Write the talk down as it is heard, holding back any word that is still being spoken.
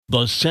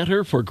The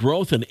Center for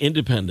Growth and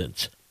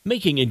Independence,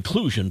 making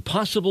inclusion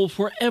possible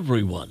for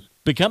everyone.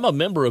 Become a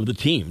member of the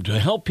team to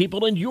help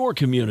people in your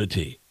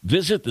community.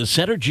 Visit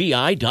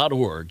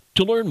thecentergi.org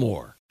to learn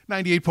more.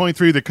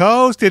 98.3 The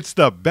Coast. It's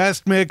the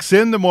best mix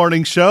in the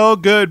morning show.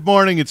 Good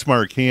morning. It's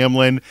Mark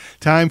Hamlin.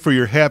 Time for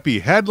your happy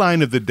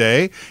headline of the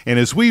day. And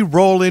as we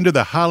roll into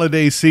the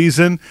holiday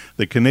season,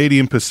 the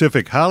Canadian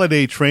Pacific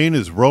Holiday Train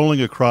is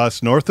rolling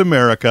across North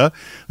America.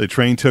 The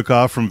train took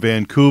off from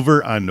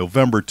Vancouver on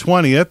November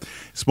 20th.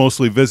 It's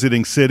mostly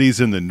visiting cities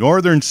in the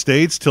northern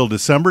states till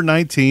December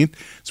 19th.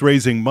 It's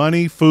raising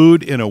money,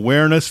 food, and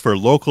awareness for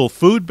local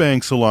food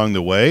banks along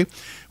the way.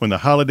 When the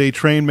holiday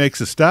train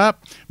makes a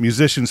stop,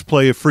 musicians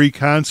play a free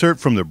concert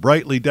from the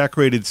brightly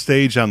decorated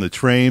stage on the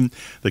train.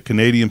 The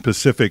Canadian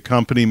Pacific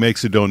Company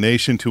makes a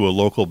donation to a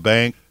local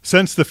bank.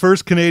 Since the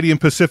first Canadian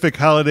Pacific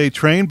holiday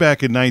train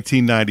back in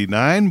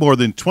 1999, more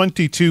than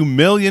 $22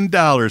 million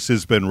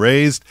has been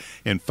raised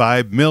and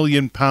 5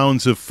 million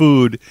pounds of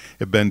food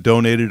have been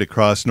donated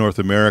across North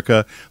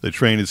America. The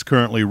train is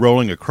currently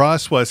rolling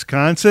across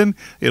Wisconsin.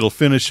 It'll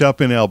finish up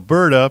in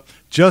Alberta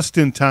just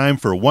in time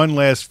for one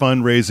last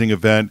fundraising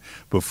event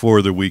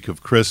before the week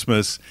of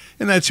Christmas.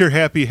 And that's your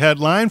happy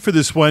headline for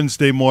this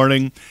Wednesday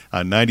morning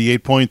on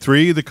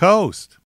 98.3 The Coast.